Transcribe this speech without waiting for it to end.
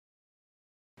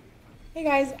Hey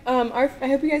guys, I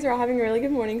hope you guys are all having a really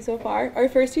good morning so far. Our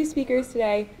first two speakers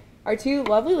today are two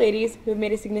lovely ladies who have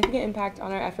made a significant impact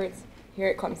on our efforts here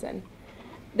at Clemson.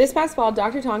 This past fall,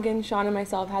 Dr. Tonkin, Sean, and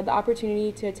myself had the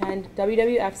opportunity to attend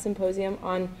WWF's symposium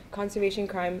on conservation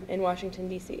crime in Washington,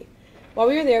 D.C. While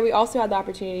we were there, we also had the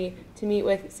opportunity to meet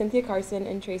with Cynthia Carson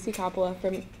and Tracy Coppla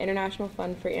from International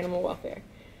Fund for Animal Welfare.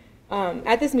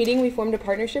 At this meeting, we formed a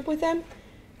partnership with them,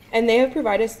 and they have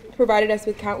provided us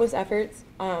with countless efforts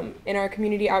in our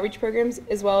community outreach programs,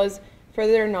 as well as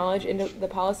further knowledge into the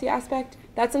policy aspect.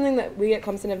 That's something that we at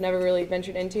Clemson have never really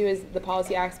ventured into, is the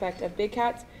policy aspect of big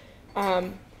cats.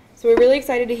 So we're really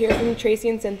excited to hear from Tracy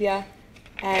and Cynthia,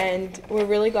 and we're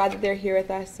really glad that they're here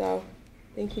with us. So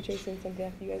thank you, Tracy and Cynthia,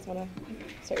 if you guys want to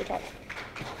start your talk.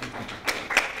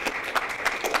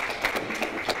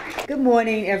 Good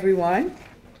morning, everyone.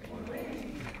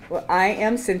 Well, I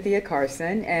am Cynthia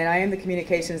Carson, and I am the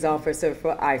Communications Officer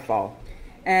for IFAW.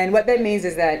 And what that means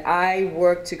is that I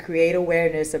work to create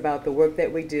awareness about the work that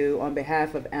we do on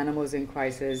behalf of animals in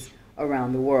crisis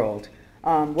around the world.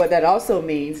 What that also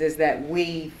means is that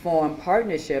we form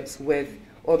partnerships with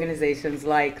organizations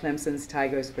like Clemson's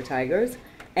Tigers for Tigers,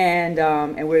 and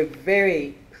we're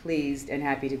very pleased and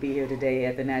happy to be here today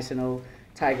at the National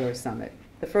Tiger Summit,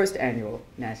 the first annual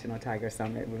National Tiger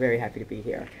Summit. We're very happy to be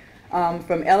here.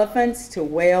 From elephants to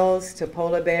whales to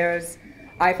polar bears,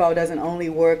 IFAW doesn't only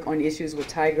work on issues with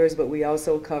tigers, but we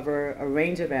also cover a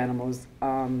range of animals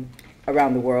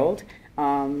around the world,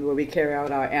 where we carry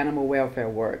out our animal welfare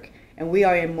work. And we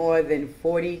are in more than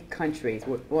 40 countries.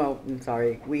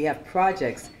 We have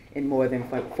projects in more than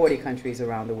 40 countries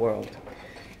around the world.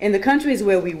 In the countries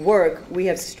where we work, we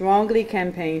have strongly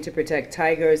campaigned to protect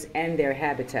tigers and their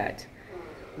habitat.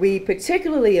 We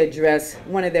particularly address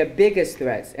one of their biggest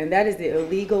threats, and that is the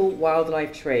illegal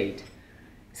wildlife trade.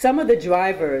 Some of the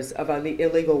drivers of our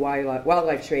illegal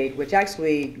wildlife trade, which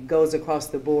actually goes across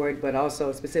the board, but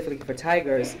also specifically for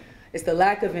tigers, is the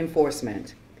lack of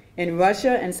enforcement. In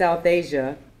Russia and South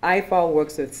Asia, IFAW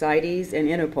works with CITES and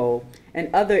Interpol and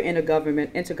other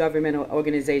intergovernmental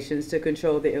organizations to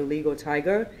control the illegal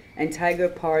tiger and tiger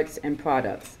parts and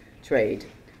products trade.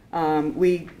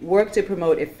 We work to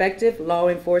promote effective law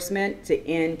enforcement to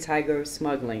end tiger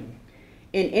smuggling.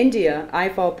 In India,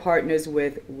 IFAW partners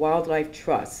with Wildlife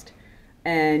Trust,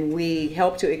 and we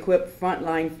help to equip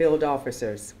frontline field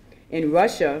officers. In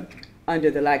Russia, under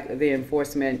the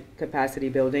enforcement capacity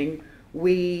building,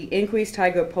 we increased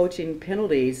tiger poaching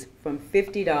penalties from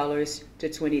 $50 to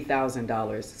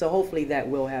 $20,000. So hopefully that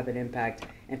will have an impact,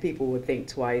 and people will think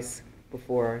twice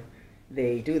before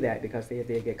they do that, because if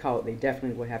they get caught, they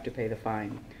definitely will have to pay the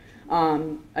fine.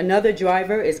 Another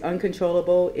driver is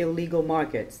uncontrollable illegal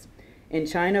markets. In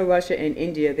China, Russia, and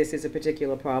India, this is a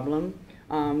particular problem,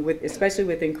 especially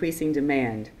with increasing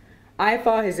demand.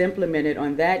 IFAW has implemented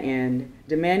on that end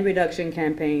demand reduction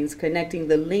campaigns connecting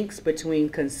the links between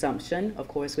consumption, of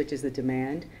course, which is the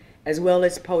demand, as well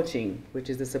as poaching, which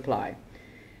is the supply.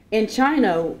 In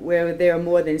China, where there are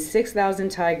more than 6,000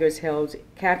 tigers held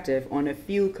captive on a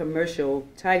few commercial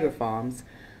tiger farms,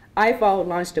 IFAW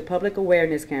launched a public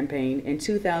awareness campaign in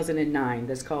 2009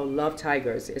 that's called Love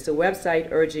Tigers. It's a website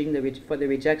urging for the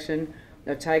rejection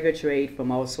of tiger trade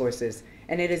from all sources,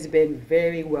 and it has been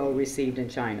very well received in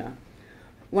China.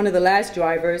 One of the last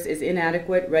drivers is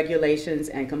inadequate regulations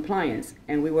and compliance,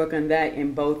 and we work on that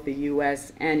in both the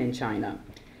U.S. and in China.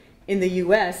 In the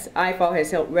U.S., IFAW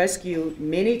has helped rescue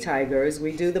many tigers.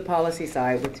 We do the policy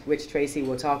side, which Tracy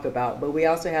will talk about, but we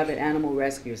also have an animal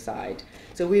rescue side.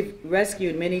 So we've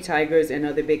rescued many tigers and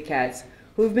other big cats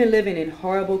who've been living in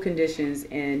horrible conditions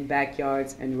in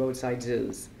backyards and roadside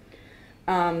zoos.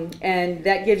 And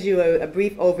that gives you a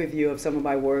brief overview of some of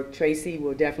my work. Tracy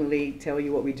will definitely tell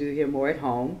you what we do here more at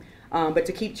home. But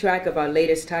to keep track of our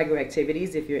latest tiger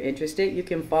activities, if you're interested, you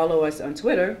can follow us on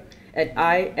Twitter at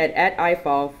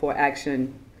IFAW for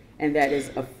Action, and that is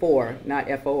a 4, not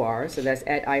F-O-R, so that's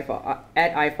at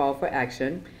IFAW for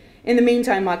Action. In the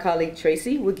meantime, my colleague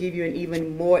Tracy will give you an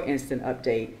even more instant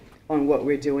update on what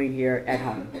we're doing here at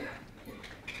home.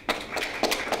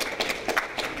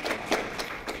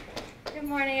 Good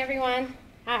morning, everyone.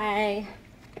 Hi.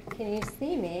 Can you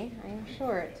see me? I am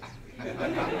short.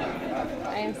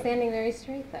 I am standing very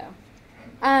straight, though.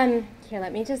 Here,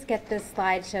 let me just get this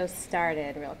slideshow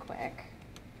started real quick.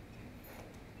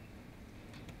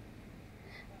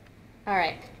 All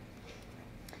right.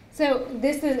 So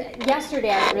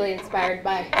yesterday I was really inspired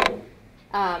by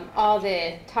all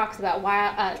the talks about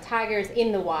tigers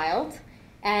in the wild.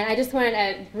 And I just wanted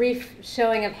a brief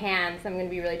showing of hands. I'm going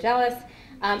to be really jealous.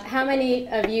 How many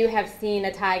of you have seen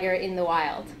a tiger in the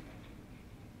wild?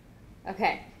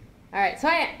 Okay. All right, so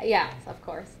yes, of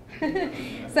course.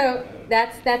 So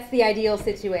that's the ideal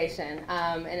situation,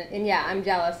 and yeah, I'm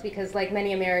jealous because like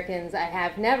many Americans, I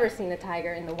have never seen a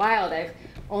tiger in the wild. I've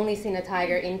only seen a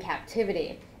tiger in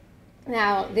captivity.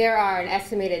 Now, there are an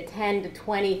estimated 10 to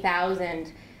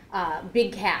 20,000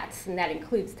 big cats, and that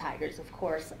includes tigers, of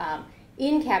course,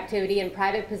 in captivity, in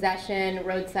private possession,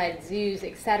 roadside zoos,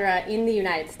 etc., in the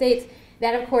United States.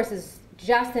 That, of course, is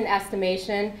just an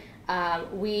estimation.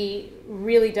 We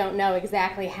really don't know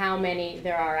exactly how many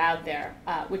there are out there,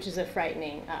 which is a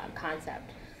frightening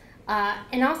concept.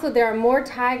 And also, there are more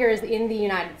tigers in the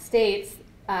United States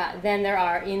than there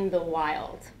are in the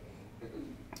wild.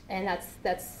 And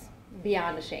that's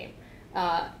beyond a shame.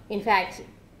 In fact,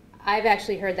 I've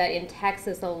actually heard that in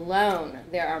Texas alone,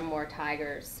 there are more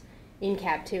tigers in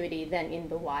captivity than in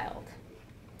the wild.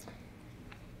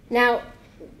 Now,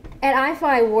 at IFAW,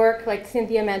 I work, like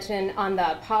Cynthia mentioned, on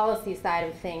the policy side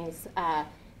of things.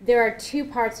 There are two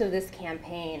parts of this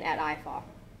campaign at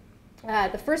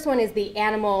IFAW. The first one is the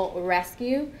animal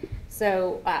rescue.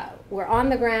 So we're on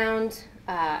the ground,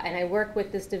 and I work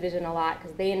with this division a lot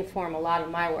because they inform a lot of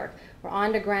my work. We're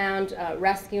on the ground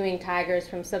rescuing tigers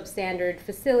from substandard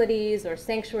facilities or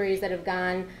sanctuaries that have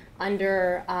gone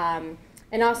under,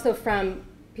 and also from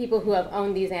people who have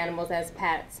owned these animals as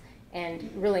pets and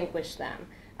relinquished them.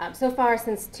 So far,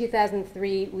 since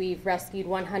 2003, we've rescued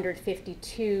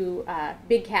 152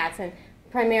 big cats, and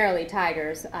primarily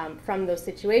tigers, from those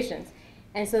situations.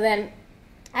 And so then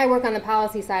I work on the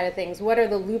policy side of things. What are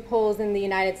the loopholes in the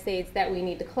United States that we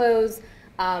need to close?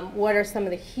 What are some of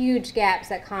the huge gaps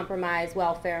that compromise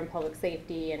welfare and public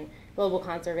safety and global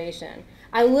conservation?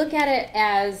 I look at it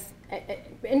as,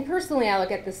 and personally I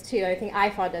look at this too, I think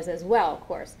IFAW does as well, of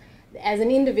course. As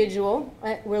an individual,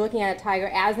 we're looking at a tiger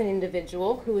as an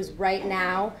individual who is right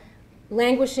now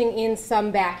languishing in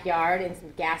some backyard, in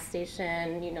some gas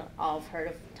station. You know, all have heard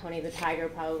of Tony the Tiger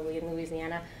probably in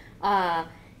Louisiana.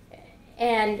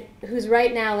 And who's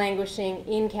right now languishing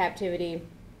in captivity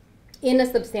in a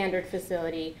substandard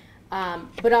facility.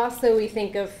 But also we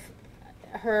think of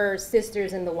her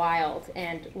sisters in the wild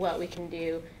and what we can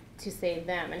do to save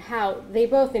them and how they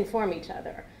both inform each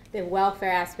other, the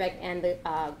welfare aspect and the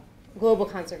global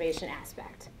conservation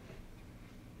aspect.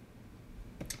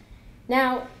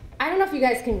 Now, I don't know if you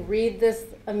guys can read this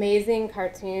amazing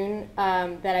cartoon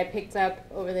that I picked up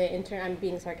over the internet. I'm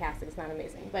being sarcastic, it's not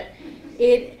amazing. But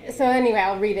so anyway,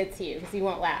 I'll read it to you because you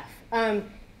won't laugh. It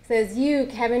says, "You,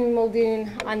 Kevin Muldoon,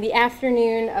 on the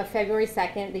afternoon of February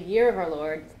 2nd, the year of our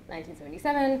Lord,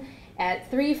 1977,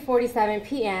 at 3:47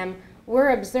 p.m.,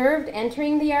 were observed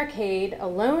entering the arcade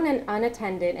alone and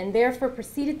unattended, and therefore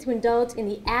proceeded to indulge in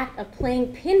the act of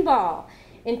playing pinball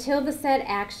until the said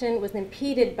action was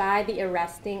impeded by the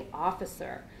arresting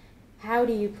officer. How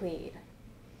do you plead?"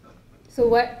 So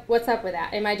what's up with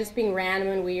that? Am I just being random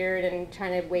and weird and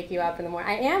trying to wake you up in the morning?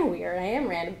 I am weird, I am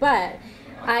random, but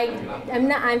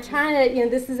I'm trying to,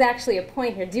 this is actually a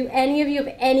point here. Do any of you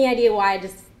have any idea why I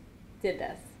just did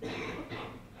this?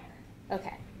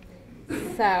 Okay.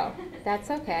 So,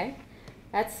 that's okay.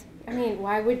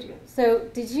 Why would you? So,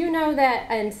 did you know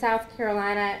that in South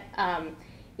Carolina,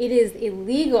 it is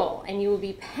illegal and you will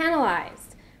be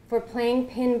penalized for playing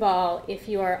pinball if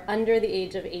you are under the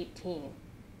age of 18?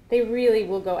 They really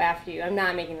will go after you. I'm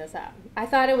not making this up. I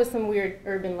thought it was some weird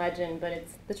urban legend, but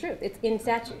it's the truth. It's in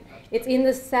statute. It's in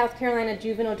the South Carolina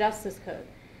Juvenile Justice Code.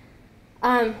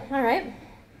 All right.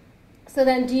 So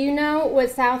then, do you know what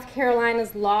South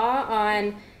Carolina's law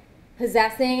on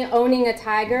owning a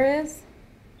tiger is?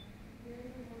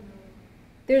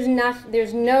 There's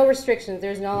no restrictions.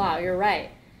 There's no law. You're right.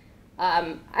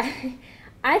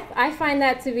 I find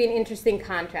that to be an interesting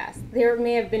contrast. There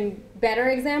may have been better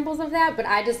examples of that, but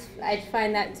I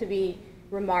find that to be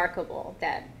remarkable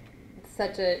that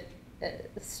such a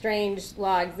strange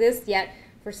law exists, yet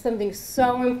for something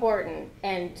so important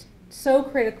and so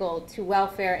critical to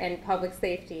welfare and public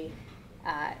safety,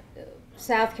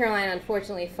 South Carolina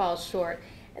unfortunately falls short.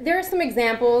 There are some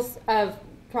examples of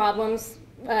problems.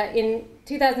 In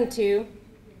 2002,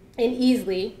 in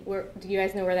Easley, do you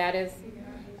guys know where that is?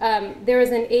 There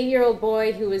was an 8-year-old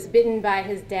boy who was bitten by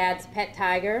his dad's pet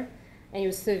tiger, and he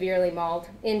was severely mauled.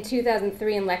 In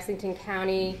 2003, in Lexington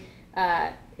County,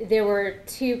 there were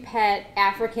 2 pet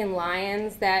African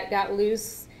lions that got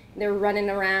loose. They were running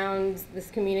around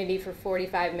this community for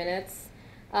 45 minutes.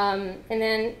 And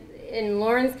then in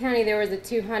Lawrence County, there was a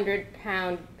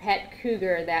 200-pound pet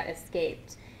cougar that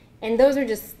escaped. And those are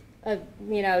just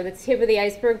the tip of the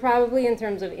iceberg probably in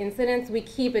terms of incidents. We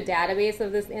keep a database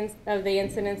of the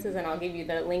incidences, and I'll give you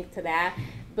the link to that.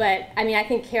 But I mean, I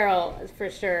think Carol for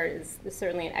sure is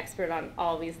certainly an expert on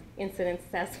all these incidents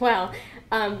as well.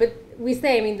 But we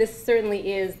say, I mean, this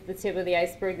certainly is the tip of the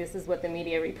iceberg. This is what the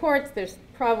media reports. There's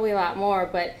probably a lot more,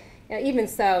 but even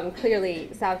so, clearly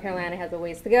South Carolina has a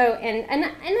ways to go, and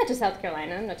not just South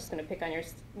Carolina. I'm not just going to pick on your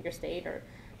state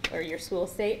or your school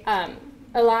state.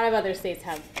 A lot of other states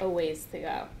have a ways to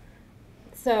go.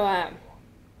 So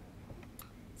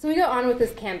so we go on with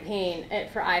this campaign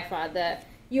for IFAW, the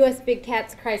U.S. Big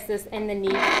Cats Crisis and the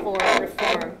Need for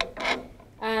Reform.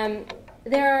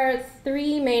 There are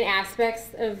three main aspects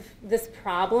of this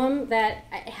problem that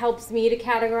helps me to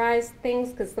categorize things,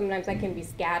 because sometimes I can be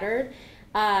scattered.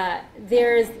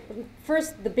 There's,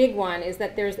 first, the big one is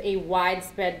that there's a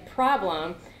widespread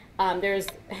problem.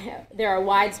 There are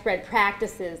widespread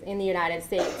practices in the United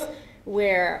States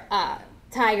where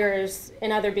tigers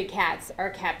and other big cats are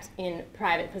kept in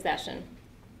private possession.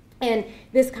 And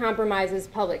this compromises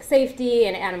public safety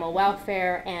and animal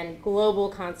welfare and global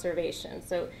conservation.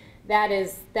 So that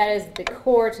is the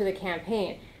core to the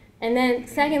campaign. And then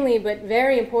secondly, but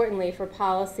very importantly for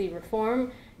policy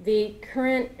reform, the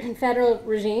current federal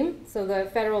regime, so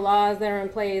the federal laws that are in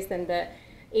place and the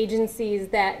agencies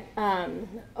that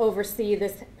oversee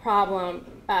this problem,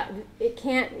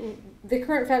 the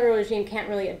current federal regime can't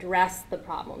really address the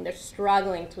problem. They're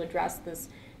struggling to address this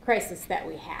crisis that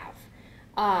we have.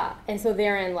 And so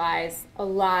therein lies a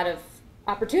lot of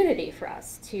opportunity for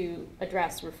us to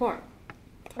address reform.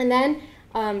 And then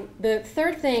the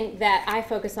third thing that I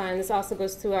focus on, and this also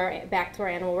goes to back to our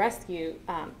animal rescue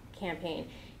campaign,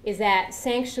 is that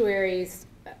sanctuaries,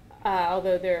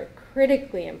 although they're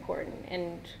critically important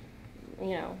and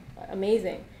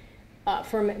amazing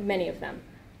for many of them,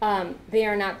 they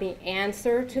are not the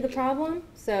answer to the problem.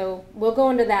 So we'll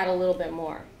go into that a little bit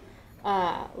more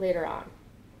later on.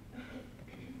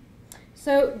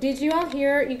 So did you all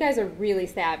hear? You guys are really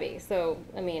savvy. So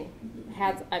I mean,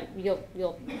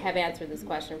 you'll have answered this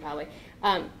question probably.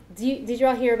 Did you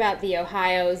all hear about the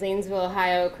Zanesville,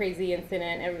 Ohio crazy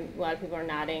incident? A lot of people are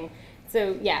nodding.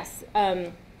 So yes.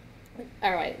 All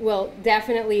right. Well,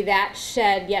 definitely that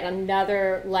shed yet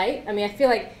another light. I mean, I feel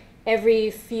like every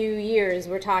few years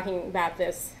we're talking about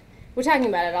this. We're talking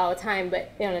about it all the time,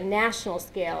 but on a national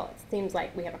scale, it seems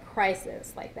like we have a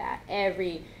crisis like that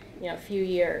every few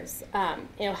years.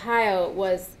 In Ohio,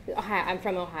 I'm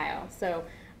from Ohio, so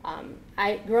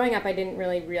growing up, I didn't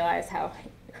really realize how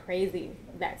crazy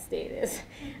that state is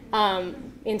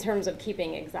in terms of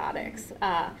keeping exotics.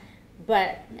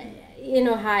 But in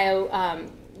Ohio,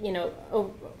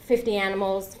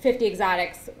 50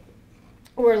 exotics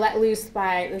were let loose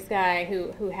by this guy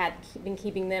who had been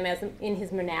keeping them in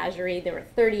his menagerie. There were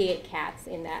 38 cats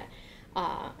in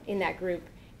that group.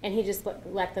 And he just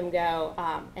let them go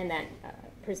and then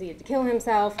proceeded to kill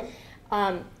himself.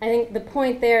 I think the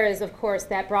point there is, of course,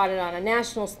 that brought it on a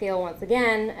national scale once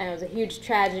again, and it was a huge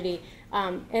tragedy.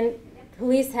 And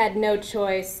police had no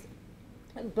choice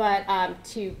but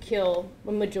to kill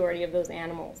the majority of those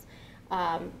animals.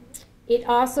 It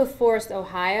also forced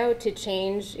Ohio to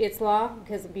change its law,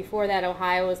 because before that,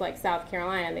 Ohio was like South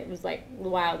Carolina. It was like the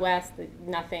Wild West,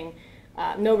 nothing,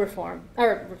 no reform,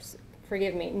 or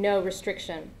forgive me, no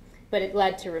restriction, but it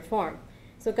led to reform.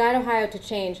 So it got Ohio to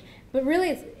change. But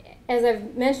really, as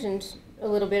I've mentioned a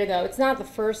little bit ago, it's not the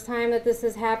first time that this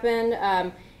has happened.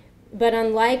 But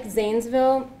unlike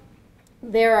Zanesville,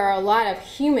 there are a lot of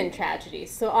human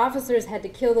tragedies. So officers had to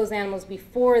kill those animals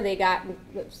before they got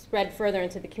spread further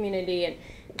into the community, and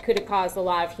it could have caused a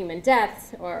lot of human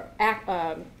deaths or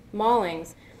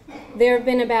maulings. There have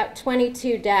been about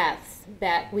 22 deaths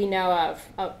that we know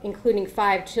of, including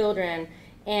 5 children,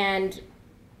 and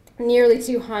nearly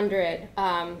 200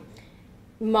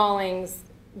 maulings,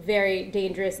 very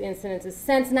dangerous incidences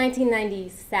since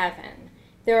 1997.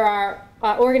 There are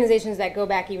organizations that go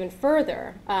back even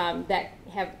further that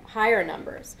have higher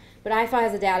numbers, but IFAW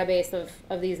has a database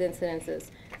of these incidences.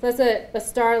 So that's a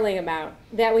startling amount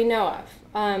that we know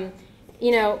of.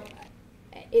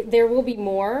 There will be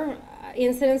more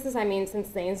incidences. I mean, since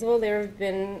Zanesville, there have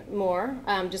been more.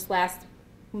 Just last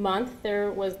month,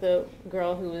 there was the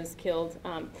girl who was killed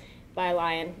by a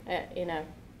lion in a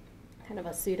kind of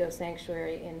a pseudo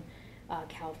sanctuary in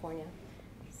California.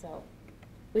 So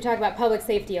we talk about public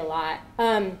safety a lot.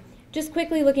 Just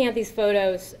quickly looking at these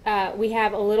photos, we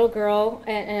have a little girl,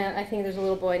 and I think there's a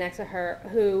little boy next to her,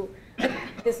 who,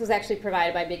 this was actually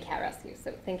provided by Big Cat Rescue,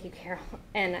 so thank you, Carol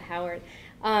and Howard.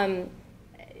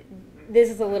 This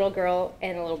is a little girl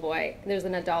and a little boy. There's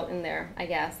an adult in there, I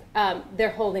guess. They're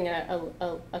holding a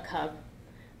cub,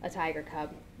 a tiger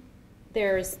cub.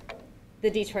 There's the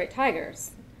Detroit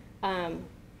Tigers,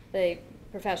 the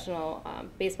professional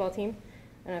baseball team.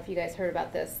 I don't know if you guys heard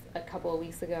about this a couple of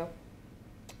weeks ago.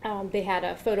 They had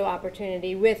a photo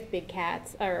opportunity with big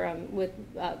cats, or with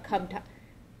cub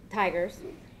tigers.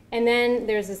 And then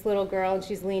there's this little girl, and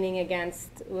she's leaning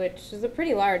against, which is a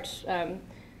pretty large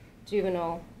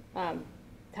juvenile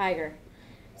tiger.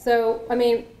 So, I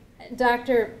mean,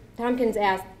 Dr. Tompkins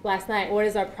asked last night, what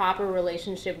is our proper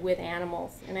relationship with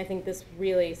animals? And I think this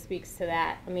really speaks to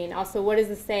that. I mean, also, what does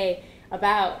this say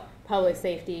about public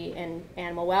safety and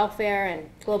animal welfare and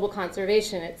global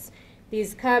conservation?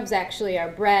 These cubs actually are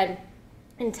bred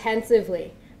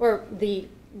intensively, or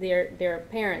their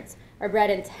parents are bred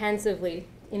intensively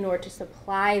in order to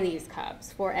supply these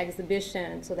cubs for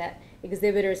exhibition so that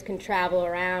exhibitors can travel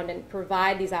around and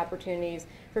provide these opportunities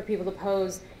for people to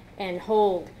pose and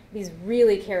hold these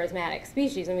really charismatic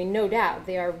species. I mean, no doubt,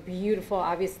 they are beautiful.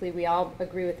 Obviously, we all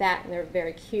agree with that, and they're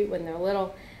very cute when they're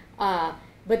little.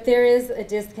 But there is a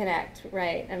disconnect,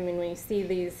 right? I mean, when you see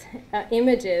these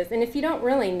images, and if you don't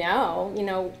really know,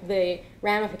 the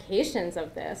ramifications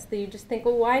of this, then you just think,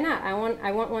 well, why not? I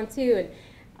want one too.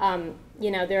 And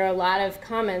there are a lot of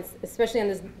comments, especially on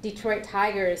this Detroit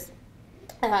Tigers.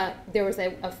 There was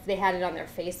they had it on their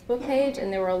Facebook page,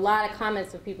 and there were a lot of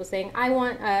comments of people saying, I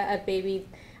want a baby,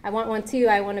 I want one too,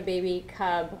 I want a baby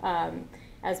cub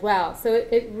as well. So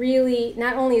it really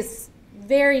not only is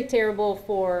very terrible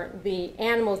for the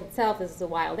animals itself. This is a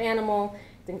wild animal.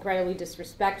 It's incredibly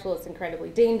disrespectful. It's incredibly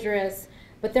dangerous.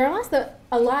 But there are also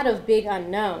a lot of big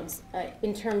unknowns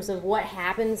in terms of what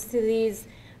happens to these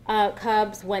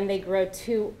cubs when they grow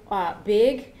too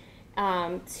big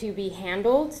to be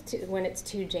handled, when it's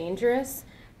too dangerous.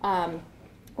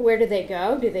 Where do they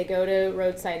go? Do they go to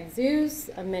roadside zoos?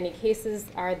 In many cases,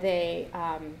 are they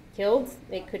killed?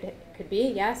 They could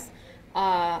be, yes.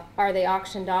 Are they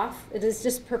auctioned off? It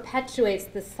just perpetuates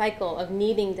the cycle of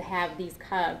needing to have these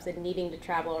cubs and needing to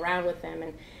travel around with them,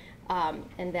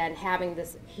 and then having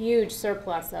this huge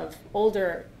surplus of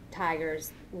older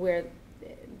tigers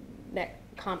that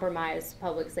compromise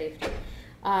public safety.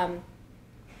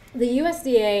 The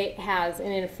USDA has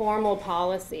an informal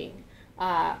policy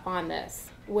on this,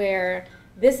 where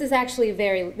this is actually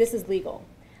this is legal.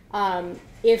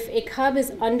 If a cub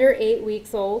is under 8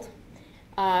 weeks old,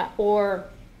 or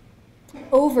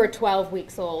over 12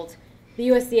 weeks old, the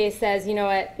USDA says, you know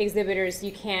what, exhibitors,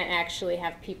 you can't actually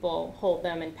have people hold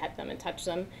them and pet them and touch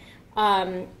them.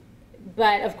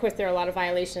 But of course, there are a lot of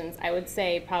violations. I would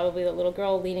say probably the little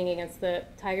girl leaning against the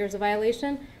tiger is a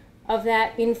violation of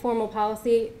that informal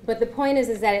policy. But the point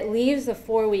is that it leaves a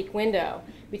 4-week window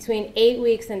between 8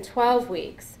 weeks and 12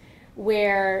 weeks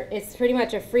where it's pretty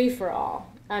much a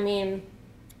free-for-all. I mean,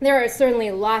 there are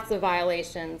certainly lots of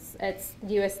violations.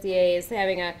 USDA is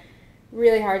having a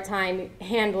really hard time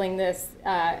handling this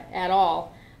at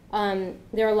all.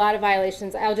 There are a lot of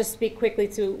violations. I'll just speak quickly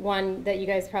to one that you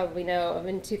guys probably know of.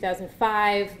 In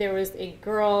 2005, there was a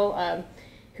girl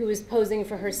who was posing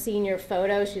for her senior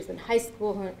photo. She was in high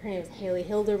school. Her name was Haley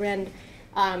Hildebrand.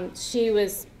 She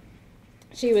was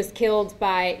killed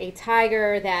by a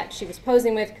tiger that she was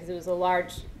posing with because it was a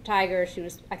large tiger. She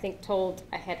was, I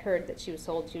had heard that she was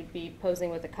told she would be posing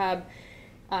with a cub.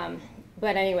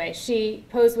 But anyway, she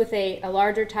posed with a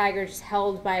larger tiger, just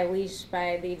held by a leash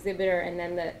by the exhibitor, and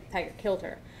then the tiger killed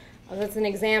her. That's an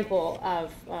example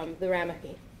of the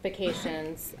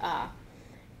ramifications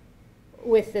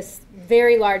with this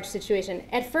very large situation.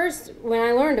 At first, when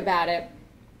I learned about it,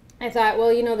 I thought, well,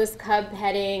 this cub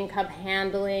petting, cub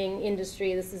handling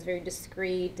industry, this is very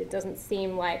discreet. It doesn't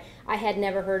seem like, I had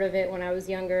never heard of it when I was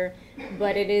younger,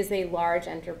 but it is a large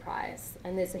enterprise,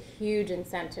 and there's a huge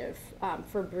incentive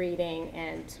for breeding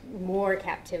and more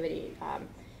captivity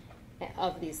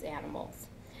of these animals.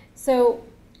 So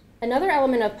another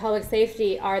element of public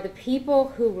safety are the people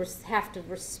who have to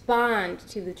respond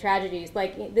to the tragedies.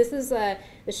 Like, this is the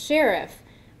sheriff,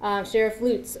 Sheriff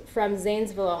Lutz from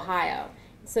Zanesville, Ohio.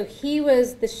 So he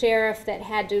was the sheriff that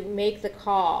had to make the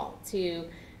call to,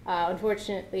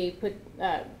 unfortunately,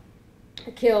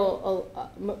 kill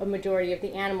a majority of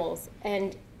the animals,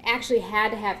 and actually had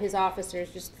to have his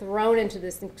officers just thrown into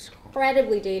this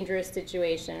incredibly dangerous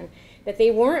situation that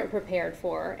they weren't prepared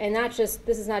for. And this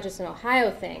is not just an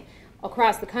Ohio thing.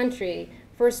 Across the country,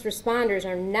 first responders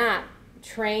are not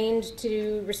trained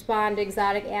to respond to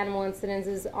exotic animal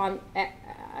incidences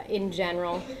in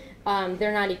general.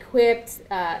 They're not equipped.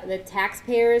 The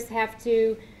taxpayers have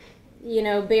to,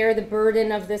 bear the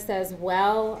burden of this as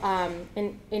well.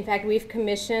 And in fact, we've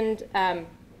commissioned,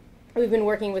 we've been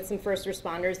working with some first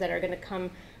responders that are going to come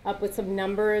up with some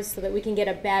numbers so that we can get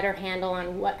a better handle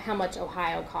on how much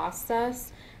Ohio costs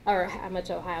us, or how much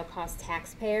Ohio costs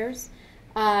taxpayers.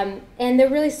 And they're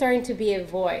really starting to be a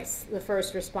voice, the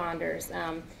first responders.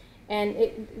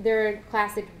 They're a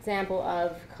classic example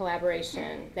of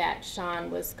collaboration that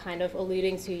Sean was kind of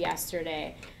alluding to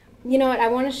yesterday. You know what, I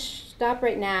want to stop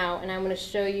right now and I want to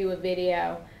show you a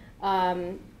video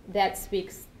that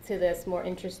speaks to this more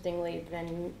interestingly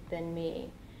than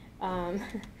me.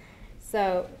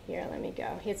 So here, let me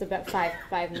go. It's about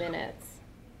five minutes.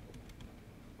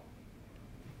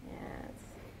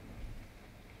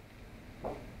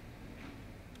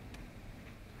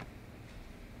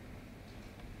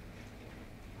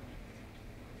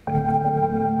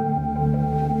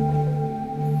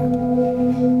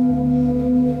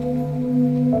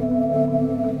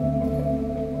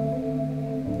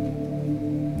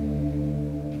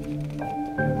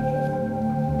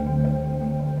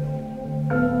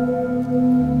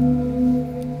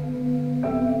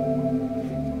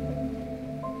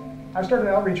 I started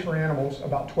outreach for animals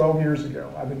about 12 years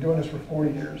ago. I've been doing this for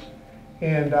 40 years.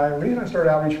 And the reason I started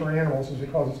outreach for animals is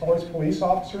because it's always police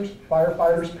officers,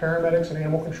 firefighters, paramedics, and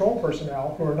animal control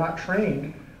personnel who are not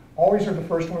trained always are the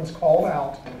first ones called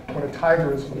out when a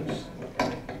tiger is loose.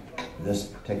 This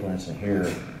particular incident here,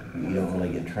 you don't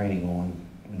really get training on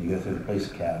when you go through the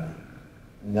police academy.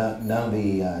 None of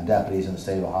the deputies in the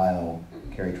state of Ohio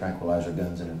carry tranquilizer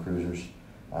guns in their cruisers.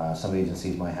 Some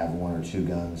agencies might have 1 or 2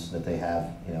 guns that they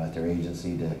have, at their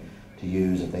agency to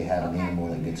use if they have an animal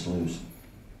that gets loose.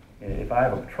 If I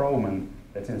have a patrolman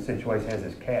that's in a situation has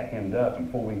his cat hemmed up, and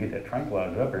before we can get that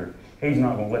tranquilizer up here, he's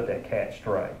not going to let that cat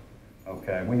stray.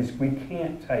 Okay, we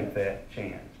can't take that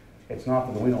chance. It's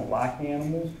not that we don't like the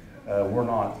animals. We're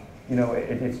not.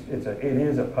 It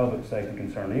is a public safety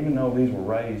concern. Even though these were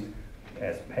raised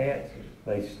as pets,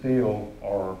 they still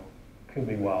could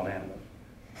be wild animals.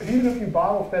 But even if you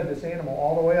bottle fed this animal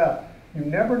all the way up, you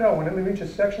never know when it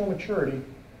reaches sexual maturity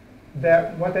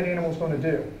what that animal is going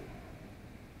to do.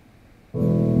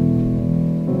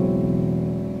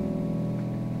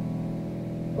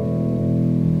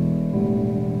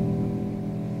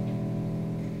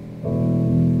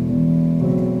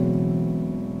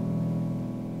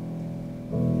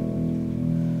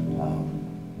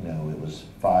 It was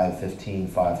 5:15,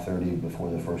 5:30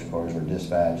 before the first cars were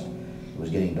dispatched. It was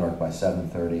getting dark by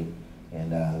 7:30,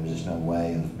 and there was just no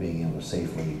way of being able to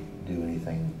safely do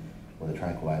anything with a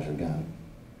tranquilizer gun.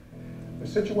 The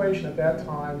situation at that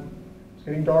time was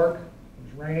getting dark, it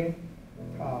was raining,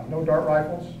 no dart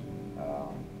rifles.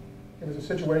 It was a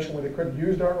situation where they couldn't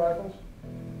use dart rifles.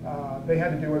 They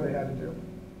had to do what they had to do.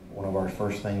 One of our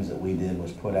first things that we did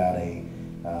was put out an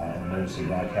emergency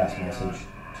broadcast message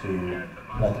to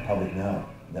let the public know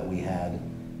that we had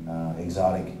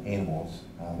exotic animals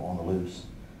on the loose.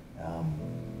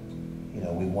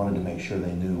 We wanted to make sure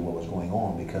they knew what was going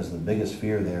on, because the biggest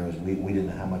fear there was we didn't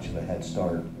know how much of a head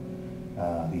start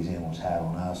these animals had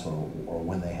on us, or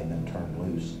when they had been turned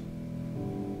loose.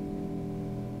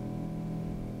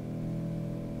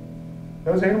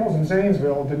 Those animals in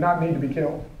Zanesville did not need to be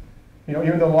killed.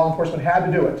 Even though law enforcement had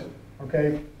to do it,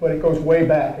 okay? But it goes way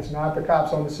back. It's not the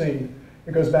cops on the scene.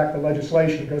 It goes back to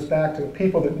legislation. It goes back to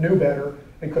people that knew better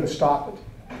and could have stopped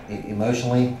it.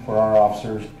 Emotionally, for our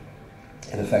officers,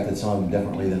 it affected some of them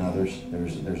differently than others.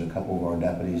 There's a couple of our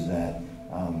deputies that,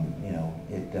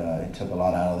 it took a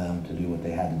lot out of them to do what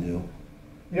they had to do.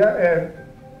 Yeah, and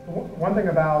one thing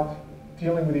about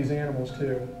dealing with these animals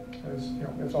too is,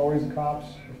 it's always the cops,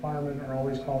 the firemen are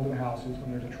always called to the houses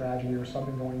when there's a tragedy or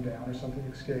something going down or something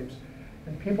escapes.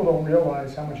 And people don't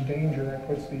realize how much danger that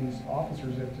puts these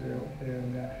officers into,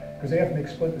 and because they have to make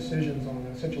split decisions on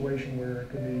a situation where it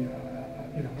could be,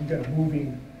 you've got a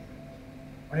moving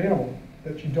animal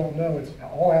that you don't know. It's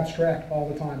all abstract all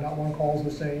the time. Not one call is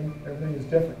the same. Everything is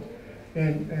different,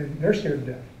 and they're scared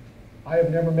to death. I have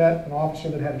never met an officer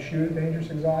that had to shoot a dangerous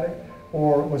exotic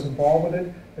or was involved with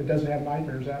it that doesn't have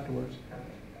nightmares afterwards.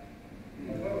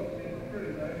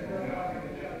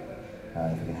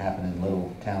 If it can happen in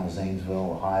little town of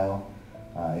Zanesville, Ohio,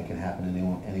 it can happen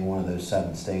in any one of those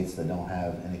 7 states that don't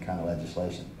have any kind of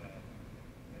legislation.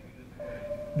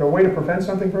 The way to prevent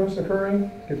something from this occurring,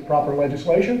 get the proper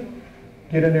legislation,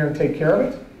 get in there and take care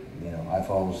of it.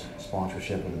 IFAW's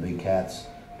sponsorship of the Big Cats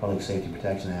Public Safety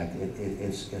Protection Act,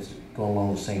 it's going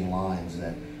along the same lines,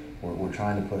 that we're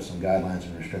trying to put some guidelines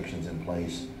and restrictions in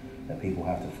place that people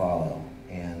have to follow,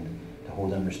 and to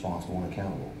hold them responsible and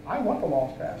accountable. I want the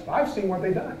laws passed. I've seen what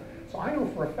they've done. So I know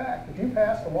for a fact, if you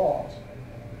pass the laws,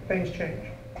 things change.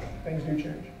 Things do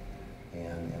change.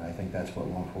 And I think that's what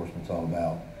law enforcement's all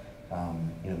about,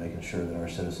 making sure that our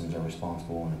citizens are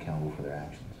responsible and accountable for their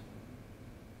actions.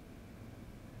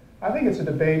 I think it's a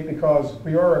debate because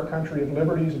we are a country of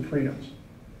liberties and freedoms.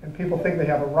 And people think they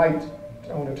have a right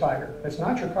to own a tiger. It's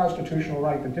not your constitutional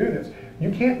right to do this.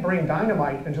 You can't bring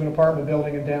dynamite into an apartment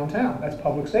building in downtown. That's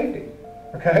public safety,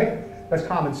 okay? That's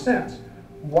common sense.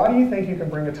 Why do you think you can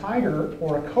bring a tiger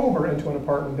or a cobra into an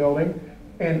apartment building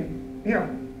and, you know,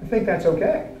 think that's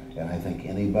okay? And I think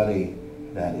anybody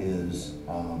that is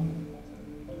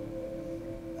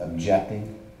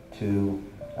objecting to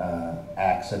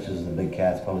acts such as the Big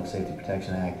Cats Public Safety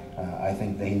Protection Act, I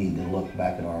think they need to look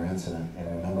back at our incident and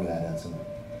remember that incident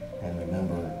and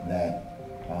remember that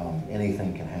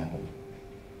anything can happen.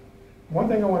 One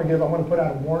thing I want to put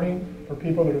out a warning for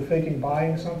people that are thinking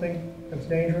buying something that's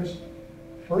dangerous.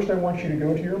 First, I want you to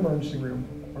go to your emergency room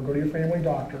or go to your family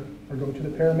doctor or go to the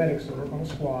paramedics that work on the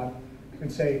squad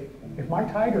and say, if my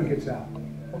tiger gets out,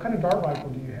 what kind of dart rifle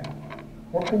do you have?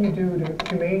 What can you do to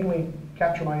humanely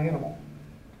capture my animal?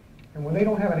 And when they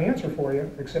don't have an answer for you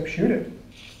except shoot it,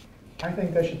 I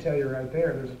think that should tell you right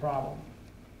there there's a problem.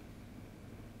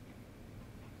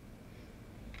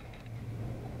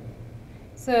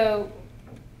 So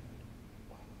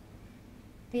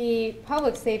the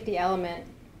public safety element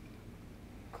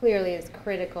clearly is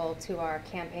critical to our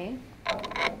campaign.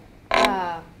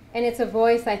 And it's a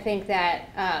voice, I think,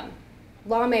 that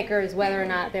lawmakers, whether or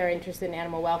not they're interested in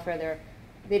animal welfare,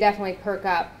 they definitely perk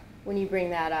up when you bring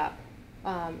that up.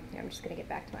 Here, I'm just going to get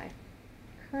back to my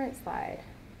current slide.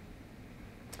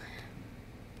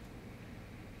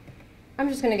 I'm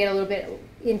just going to get a little bit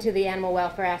into the animal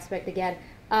welfare aspect again.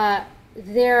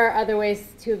 There are other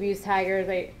ways to abuse tigers.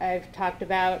 I've talked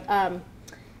about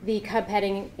the cub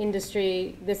petting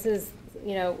industry. This is,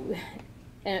 you know,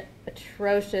 an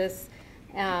atrocious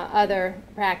other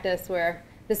practice where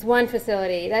this one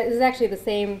facility, that is actually the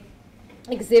same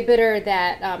exhibitor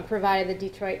that provided the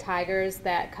Detroit Tigers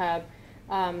that cub.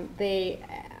 They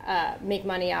make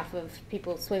money off of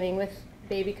people swimming with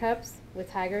baby cubs, with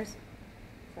tigers.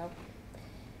 So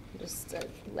just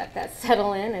let that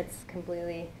settle in.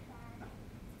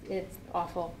 It's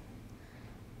awful.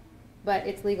 But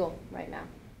it's legal right now.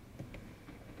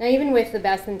 Now, even with the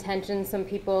best intentions, some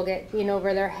people get in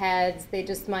over their heads. They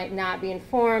just might not be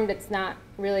informed. It's not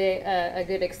really a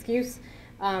good excuse.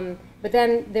 But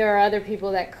then there are other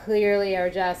people that clearly are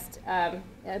just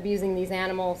abusing these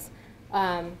animals.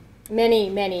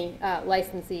 Many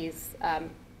licensees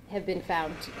have been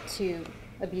found to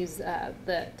abuse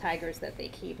the tigers that they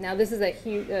keep. Now, this is a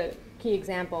key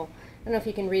example. I don't know if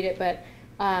you can read it, but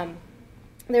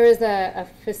there is a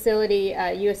facility,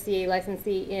 USDA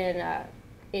licensee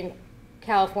in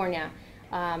California,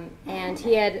 and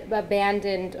he had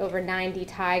abandoned over 90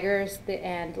 tigers,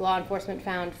 and law enforcement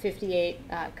found 58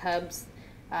 cubs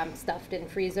stuffed in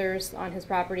freezers on his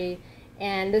property.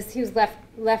 And he was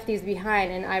left these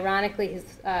behind, and ironically, his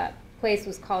place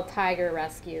was called Tiger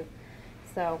Rescue.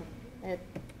 So,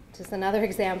 just another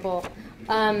example.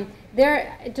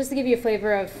 Just to give you a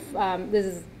flavor of this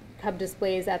is cub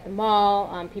displays at the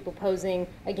mall. People posing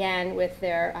again with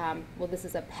their well, this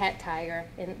is a pet tiger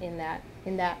in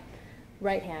that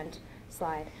right-hand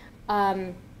slide.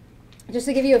 Just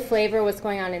to give you a flavor of what's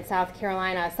going on in South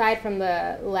Carolina, aside from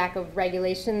the lack of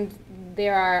regulation,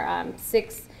 there are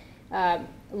 6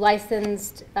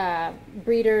 licensed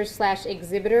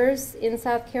breeders/exhibitors in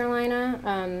South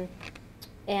Carolina,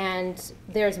 and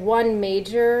there's one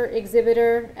major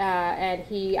exhibitor, and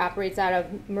he operates out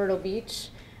of Myrtle Beach,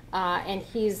 and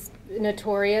he's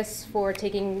notorious for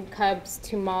taking cubs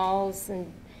to malls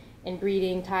and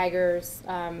breeding tigers.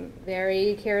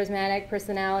 Very charismatic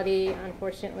personality.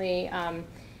 Unfortunately,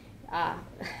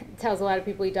 tells a lot of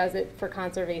people he does it for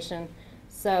conservation.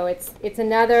 So it's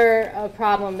another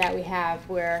problem that we have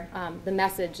where the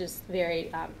message is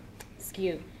very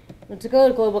skewed. To go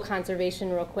to global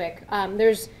conservation real quick,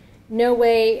 there's no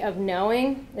way of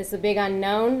knowing, it's a big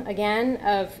unknown again,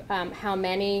 of how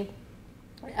many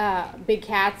big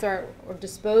cats are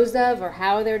disposed of, or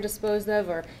how they're disposed of,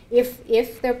 or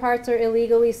if their parts are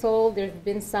illegally sold. There's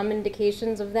been some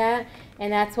indications of that,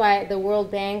 and that's why the World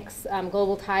Bank's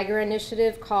Global Tiger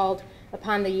Initiative called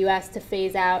upon the U.S. to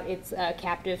phase out its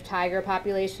captive tiger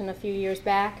population a few years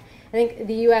back. I think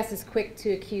the U.S. is quick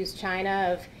to accuse China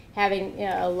of having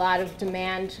a lot of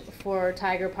demand for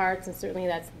tiger parts, and certainly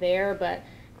that's there, but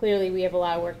clearly we have a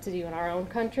lot of work to do in our own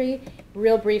country.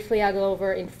 Real briefly, I'll go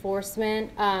over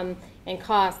enforcement and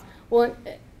costs. Well,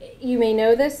 you may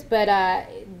know this, but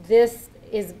this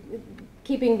is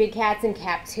keeping big cats in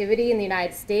captivity in the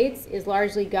United States is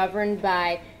largely governed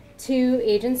by 2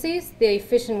 agencies. The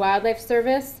Fish and Wildlife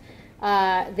Service,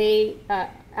 they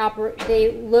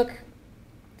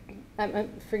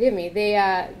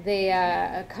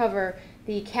cover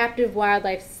the Captive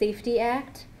Wildlife Safety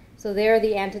Act. So they're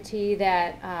the entity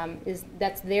that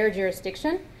that's their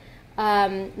jurisdiction.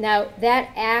 Now, that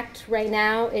act right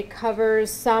now, it covers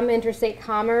some interstate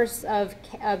commerce of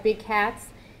big cats,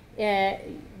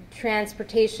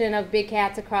 transportation of big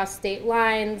cats across state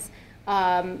lines.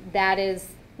 That is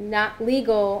not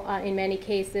legal in many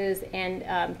cases,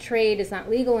 and trade is not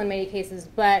legal in many cases,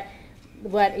 but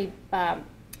what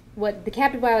the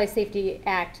Captive Wildlife Safety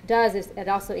Act does is it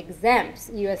also exempts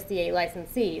USDA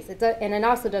licensees. And it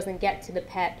also doesn't get to the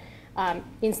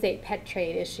in-state pet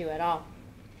trade issue at all.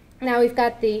 Now we've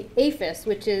got the APHIS,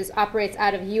 which operates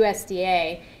out of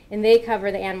USDA, and they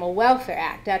cover the Animal Welfare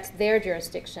Act. That's their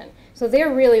jurisdiction. So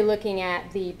they're really looking at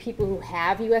the people who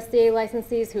have USDA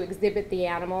licensees who exhibit the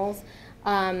animals.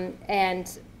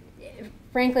 And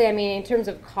frankly, I mean, in terms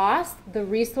of cost, the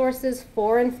resources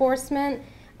for enforcement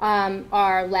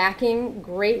are lacking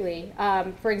greatly.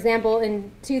 For example,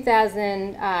 in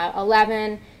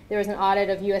 2011, there was an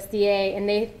audit of USDA, and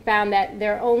they found that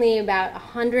there are only about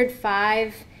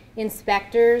 105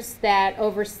 inspectors that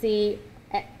oversee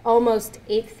almost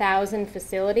 8,000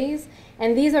 facilities.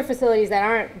 And these are facilities that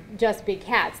aren't just big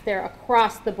cats. They're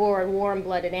across the board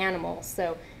warm-blooded animals.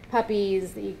 So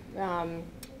puppies, you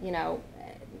know,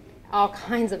 all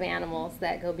kinds of animals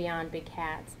that go beyond big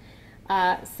cats.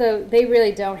 So they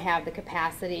really don't have the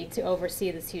capacity to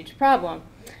oversee this huge problem.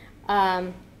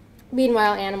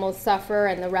 Meanwhile, animals suffer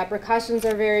and the repercussions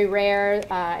are very rare.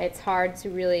 It's hard to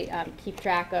really keep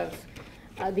track of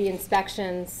the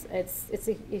inspections. It's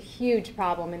a huge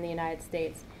problem in the United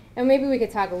States. And maybe we could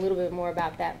talk a little bit more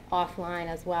about that offline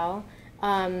as well.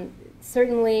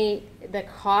 Certainly the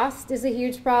cost is a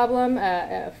huge problem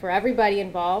for everybody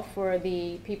involved, for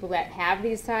the people that have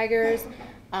these tigers,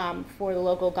 for the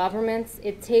local governments.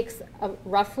 It takes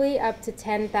roughly up to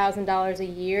 $10,000 a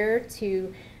year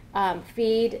to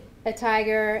feed a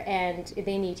tiger, and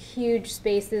they need huge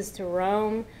spaces to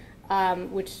roam,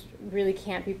 which really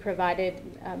can't be provided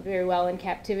very well in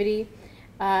captivity.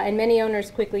 And many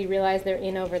owners quickly realize they're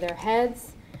in over their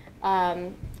heads.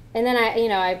 And then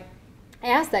I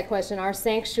asked that question, are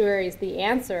sanctuaries the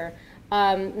answer?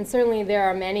 And certainly there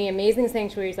are many amazing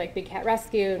sanctuaries like Big Cat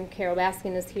Rescue, and Carol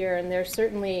Baskin is here, and they're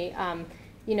certainly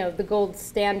the gold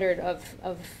standard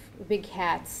of big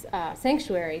cats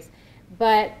sanctuaries.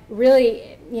 But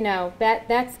really,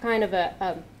 that's kind of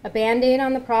a Band-Aid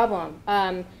on the problem.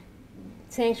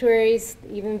 Sanctuaries,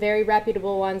 even very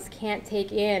reputable ones, can't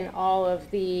take in all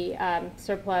of the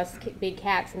surplus big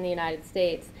cats in the United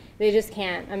States. They just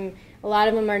can't. A lot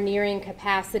of them are nearing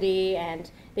capacity, and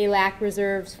they lack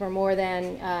reserves for more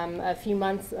than a few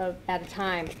months at a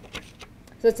time.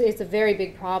 So it's a very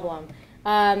big problem.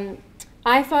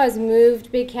 IFAW has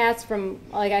moved big cats from,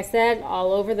 like I said,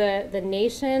 all over the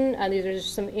nation. These are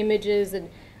just some images and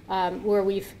where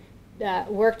we've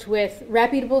worked with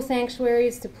reputable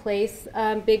sanctuaries to place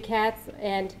big cats,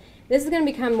 and this is going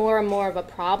to become more and more of a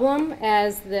problem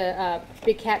as the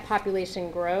big cat population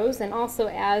grows, and also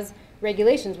as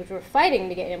regulations, which we're fighting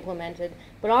to get implemented,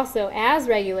 but also as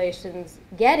regulations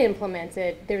get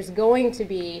implemented, there's going to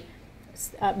be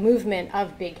movement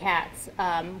of big cats,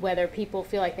 whether people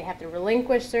feel like they have to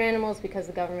relinquish their animals because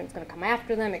the government's going to come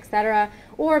after them, etc.,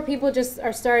 or people just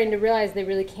are starting to realize they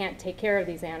really can't take care of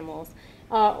these animals.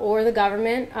 Or the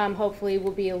government, hopefully,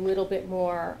 will be a little bit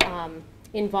more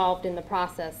involved in the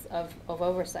process of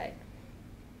oversight.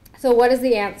 So what is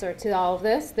the answer to all of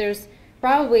this? There's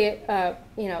probably,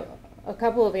 a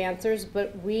couple of answers,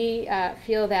 but we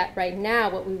feel that right now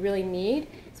what we really need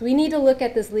is we need to look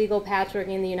at this legal patchwork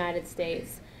in the United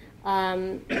States.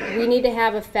 We need to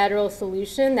have a federal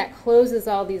solution that closes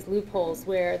all these loopholes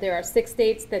where there are 6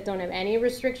 states that don't have any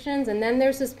restrictions, and then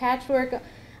there's this patchwork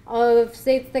of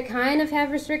states that kind of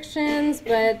have restrictions,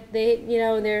 but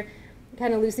they're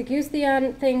kind of loosey-goosey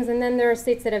on things, and then there are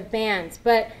states that have bans.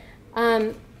 But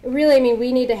really,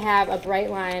 we need to have a bright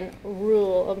line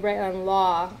rule, a bright line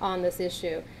law on this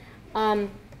issue.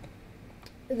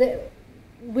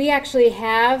 We actually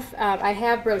have, I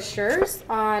have brochures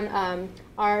on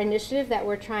our initiative that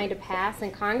we're trying to pass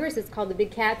in Congress. It's called the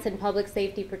Big Cats and Public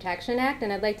Safety Protection Act,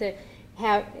 and I'd like to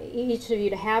have each of you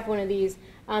to have one of these.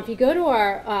 If you go to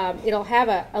our, it'll have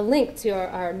a link to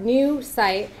our new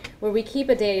site where we keep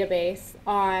a database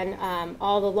on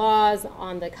all the laws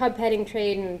on the cub petting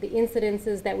trade and the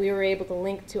incidences that we were able to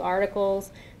link to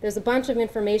articles. There's a bunch of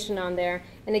information on there,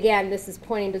 and again, this is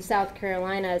pointing to South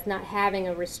Carolina as not having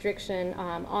a restriction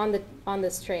on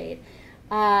this trade.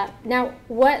 Now,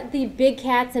 what the Big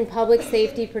Cats and Public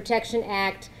Safety Protection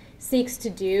Act seeks to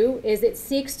do is it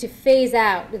seeks to phase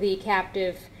out the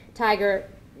captive tiger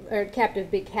or captive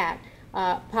big cat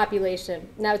population.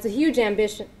 Now, it's a huge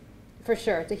ambition, for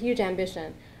sure. It's a huge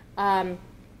ambition.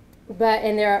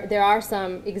 and there are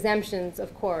some exemptions,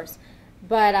 of course,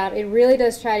 but it really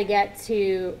does try to get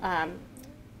to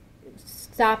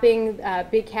stopping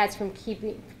big cats from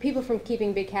people from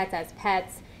keeping big cats as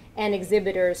pets, and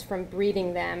exhibitors from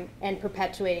breeding them and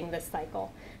perpetuating this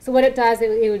cycle. So what it does,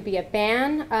 it would be a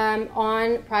ban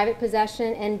on private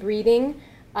possession and breeding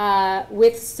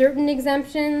with certain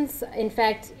exemptions. In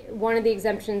fact, one of the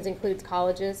exemptions includes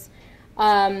colleges.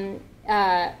 And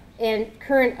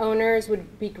current owners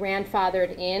would be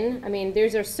grandfathered in. I mean, there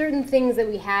are certain things that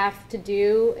we have to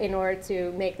do in order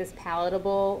to make this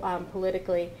palatable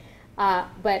politically,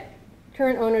 but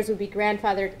current owners would be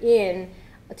grandfathered in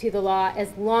to the law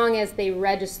as long as they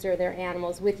register their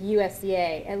animals with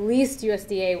USDA. At least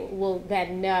USDA will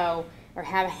then know or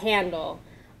have a handle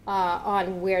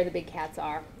on where the big cats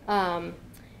are.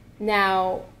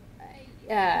 Now,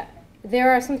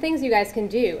 there are some things you guys can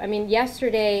do. I mean,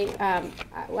 yesterday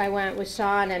I went with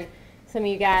Sean and some of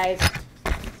you guys,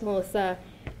 Melissa,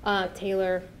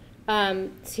 Taylor,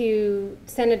 to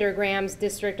Senator Graham's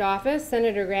district office.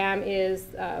 Senator Graham is,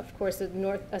 of course,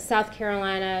 a South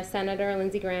Carolina senator,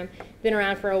 Lindsey Graham, been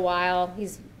around for a while.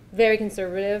 He's very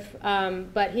conservative,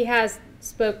 but he has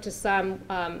spoke to some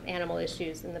animal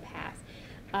issues in the past.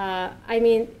 I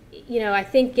mean, you know, I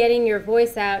think getting your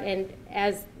voice out, and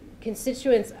as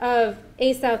constituents of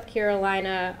a South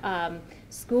Carolina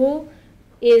school,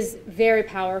 is very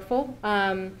powerful.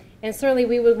 And certainly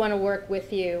we would want to work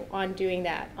with you on doing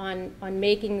that, on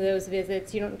making those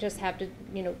visits. You don't just have to,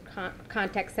 you know,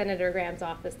 contact Senator Graham's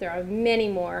office. There are many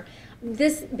more.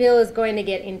 This bill is going to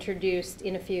get introduced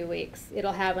in a few weeks.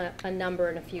 It'll have a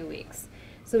number in a few weeks.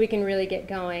 So we can really get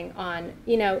going on,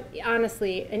 you know,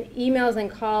 honestly, and emails and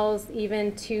calls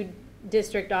even to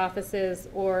district offices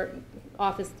or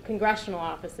congressional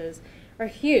offices are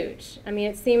huge. I mean,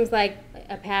 it seems like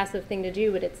a passive thing to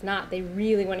do, but it's not. They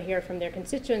really want to hear from their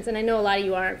constituents, and I know a lot of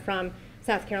you aren't from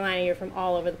South Carolina. You're from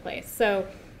all over the place. So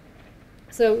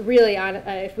really,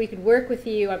 if we could work with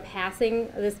you on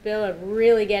passing this bill and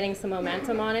really getting some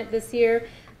momentum on it this year,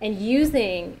 and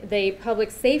using the public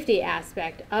safety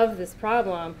aspect of this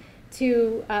problem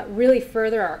to really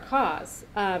further our cause,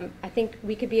 I think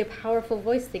we could be a powerful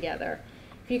voice together.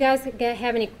 If you guys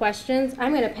have any questions,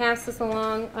 I'm going to pass this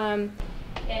along,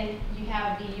 and you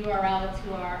have the URL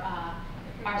to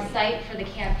our site for the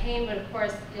campaign, but of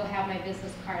course you'll have my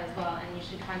business card as well, and you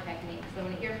should contact me because I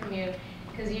want to hear from you,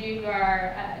 because you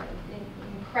are an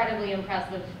incredibly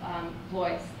impressive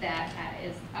voice that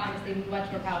is honestly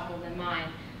much more powerful than mine.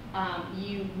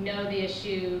 You know the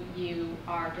issue, you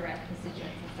are direct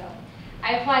constituents, and so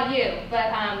I applaud you,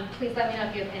 but please let me know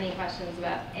if you have any questions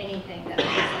about anything that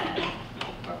I said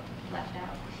or left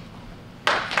out.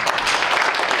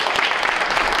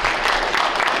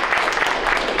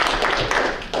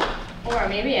 Or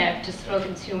maybe I've just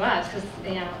spoken too much, because,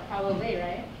 you know, probably,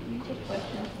 right? Can you take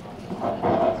questions?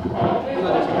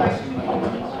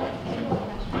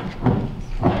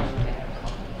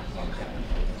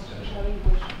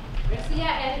 So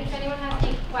yeah, and if anyone has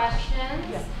any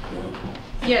questions.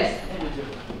 Yes,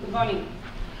 good morning.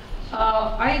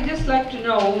 I'd just like to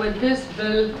know, with this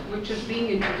bill which is being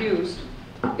introduced,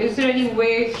 is there any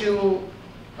way to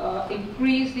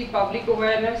increase the public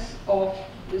awareness of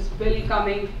this bill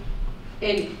coming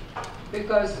in?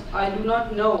 Because I do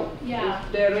not know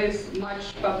if there is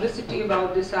much publicity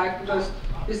about this act, because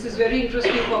this is very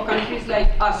interesting for countries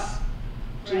like us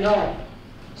to know.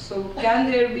 So can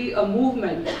there be a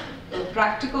movement, a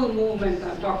practical movement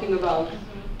I'm talking about,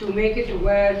 to make it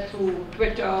aware through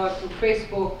Twitter, to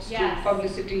Facebook, to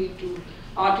publicity, to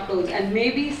articles, and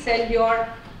maybe send your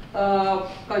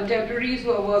contemporaries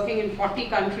who are working in 40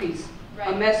 countries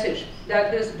a message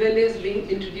that this bill is being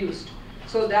introduced,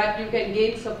 so that you can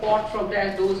gain support from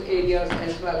those areas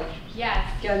as well.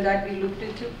 Yes. Can that be looked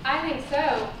into? I think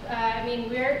so. I mean,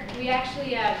 we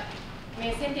actually, I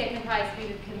mean, Cynthia can probably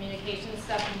speak to communication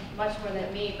stuff much more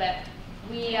than me, but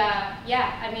we,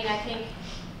 I mean, I think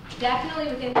definitely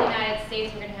within the United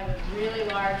States, we're going to have a really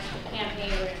large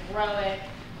campaign. We're going to grow it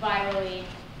virally.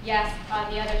 Yes,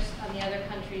 on the other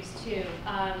countries too.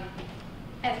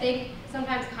 I think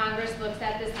sometimes Congress looks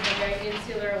at this in a very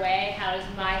insular way. How is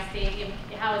my state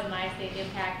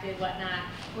impacted? Whatnot.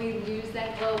 We lose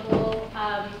that global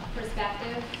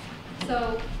perspective.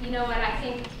 So you know what? I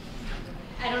think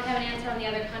I don't have an answer on the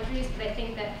other countries, but I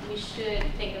think that we should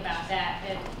think about that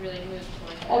and really move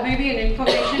towards that. Or maybe an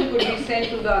information could be sent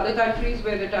to the other countries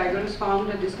where the tiger is found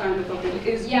that this kind of a bill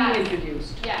is being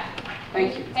introduced. Yeah.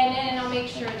 Thank you. And I'll make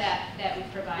sure that we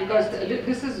provide because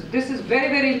this is very,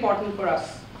 very important for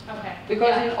us. Okay.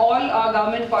 Because in all our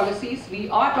government policies, we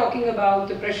are talking about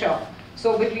the pressure.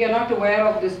 So, but we are not aware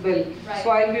of this bill. Right. So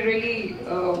I'll be really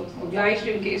obliged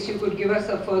in case you could give us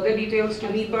further details to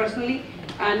me personally,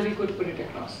 and we could put it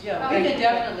across. Yeah, we can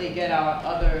definitely get our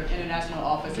other international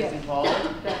offices involved.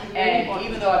 And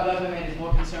even though our government is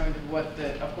more concerned with what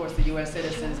of course, the U.S.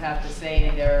 citizens have to say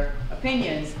in their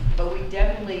opinions, but we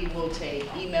definitely will take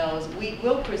emails. We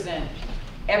will present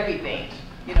everything,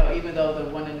 even though the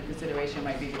one under consideration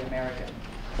might be the American.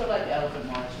 So like the Elephant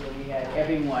March, where we had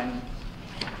everyone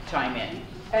chime in.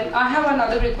 And I have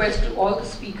another request to all the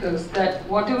speakers that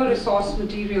whatever resource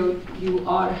material you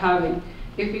are having,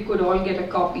 if we could all get a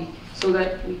copy so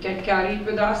that we can carry it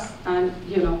with us and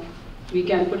we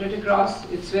can put it across.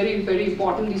 It's very, very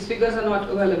important. These figures are not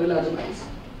available otherwise.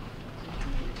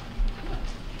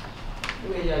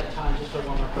 We have time just for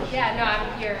one more question. Yeah, no,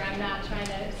 I'm here. I'm not trying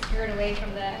to skirt away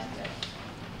from the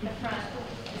front.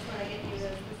 Just want to get you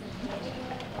this information.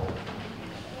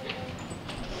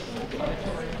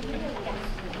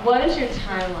 What is your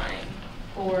timeline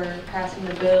for passing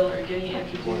the bill or getting it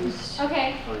introduced?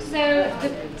 Okay, so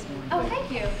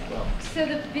thank you. So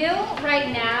the bill right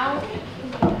now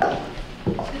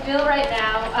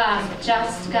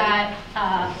just got,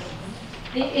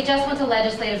 it just went to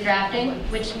legislative drafting,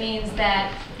 which means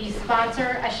that the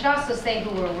sponsor, I should also say who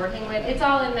we're working with, it's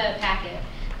all in the packet,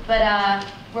 but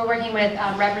we're working with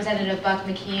Representative Buck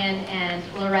McKeon and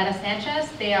Loretta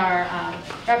Sanchez. They are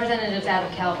representatives out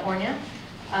of California.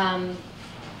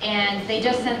 And they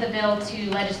just sent the bill to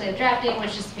legislative drafting,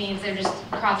 which just means they're just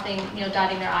crossing,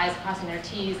 dotting their I's, crossing their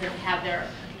T's, and have their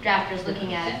drafters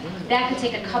looking at it. That could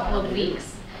take a couple of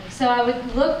weeks. So I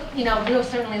would look, we'll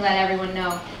certainly let everyone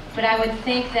know, but I would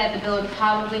think that the bill would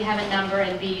probably have a number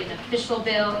and be an official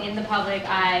bill in the public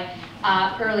eye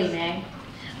early May.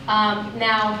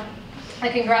 Now, a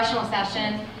congressional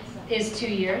session is 2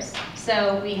 years,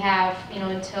 so we have,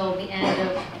 until the end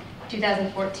of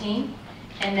 2014.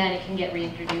 And then it can get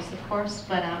reintroduced, of course.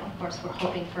 But of course, we're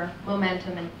hoping for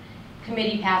momentum and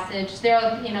committee passage. There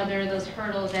are those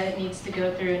hurdles that it needs to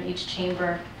go through in each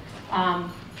chamber,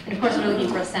 and of course, we're looking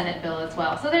for a Senate bill as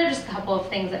well. So there are just a couple of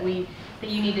things that you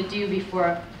need to do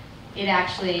before it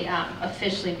actually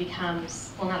officially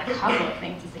becomes, well, not a couple of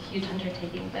things. It's a huge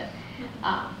undertaking, but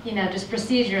just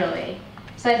procedurally.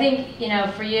 So I think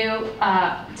for you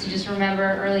to just remember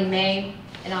early May,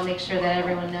 and I'll make sure that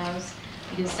everyone knows.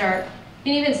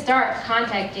 You can even start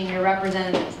contacting your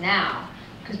representatives now,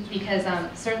 because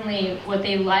certainly what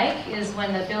they like is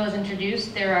when the bill is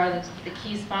introduced, there are the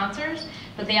key sponsors,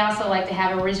 but they also like to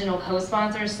have original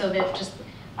co-sponsors so that just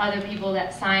other people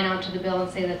that sign on to the bill and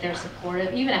say that they're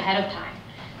supportive, even ahead of time.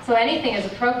 So anything is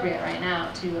appropriate right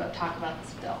now to talk about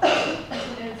this bill.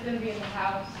 And it's going to be in the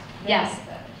House? Yes.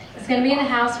 It's going to be in the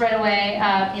House right away,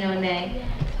 in May.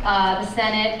 The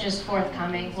Senate, just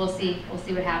forthcoming. We'll see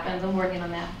what happens. I'm working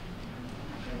on that.